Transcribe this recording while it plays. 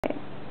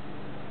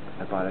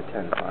I bought a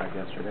 10.5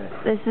 yesterday.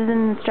 This is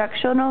an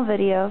instructional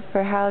video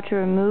for how to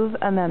remove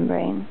a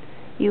membrane.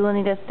 You will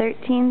need a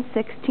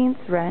 13/16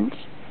 wrench,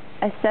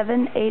 a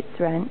 7/8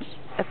 wrench,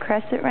 a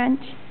crescent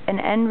wrench,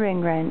 an end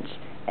ring wrench,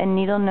 and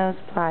needle nose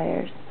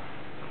pliers.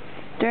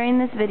 During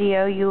this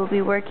video, you will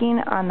be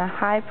working on the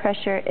high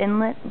pressure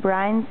inlet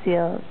brine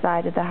seal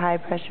side of the high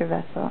pressure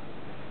vessel.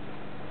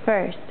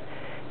 First,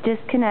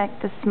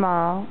 disconnect the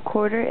small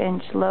 1/4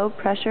 inch low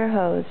pressure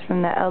hose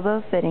from the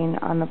elbow fitting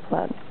on the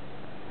plug.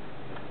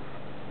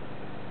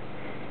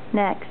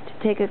 Next,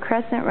 take a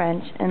crescent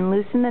wrench and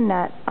loosen the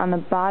nut on the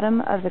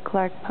bottom of the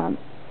Clark pump.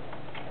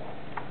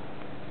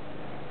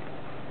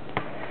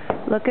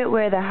 Look at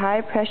where the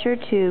high pressure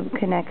tube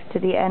connects to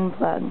the end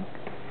plug.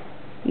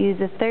 Use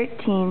a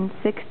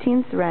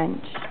 13/16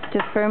 wrench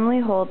to firmly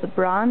hold the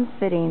bronze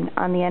fitting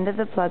on the end of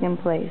the plug in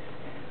place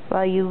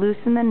while you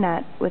loosen the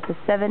nut with a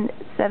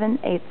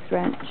 7/8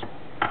 wrench.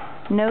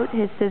 Note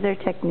his scissor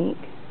technique.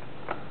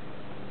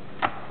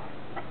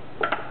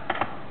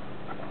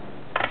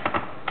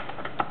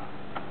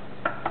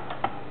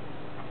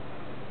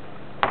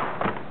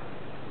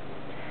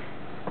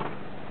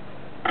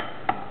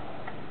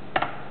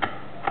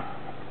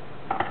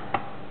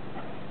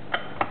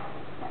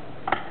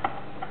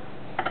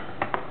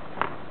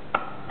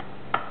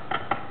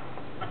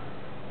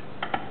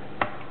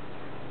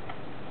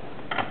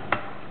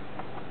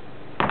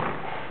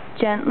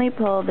 Gently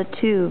pull the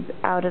tube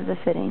out of the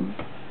fitting.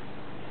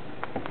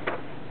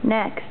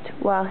 Next,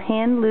 while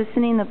hand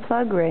loosening the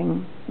plug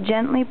ring,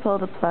 gently pull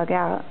the plug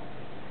out.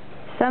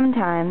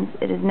 Sometimes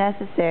it is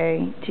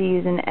necessary to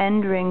use an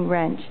end ring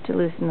wrench to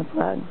loosen the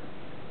plug.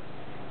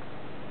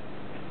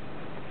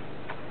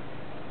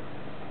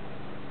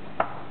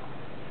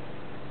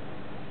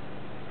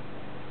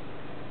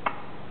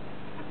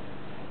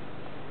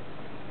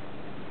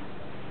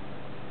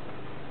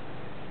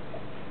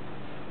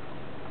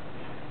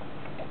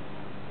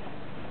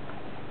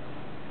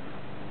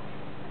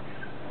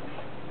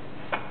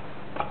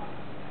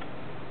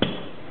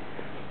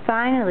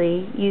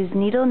 Finally, use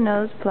needle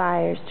nose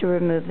pliers to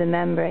remove the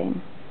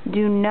membrane.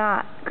 Do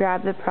not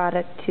grab the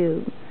product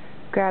tube.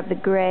 Grab the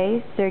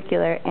gray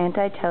circular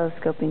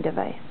anti-telescoping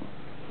device.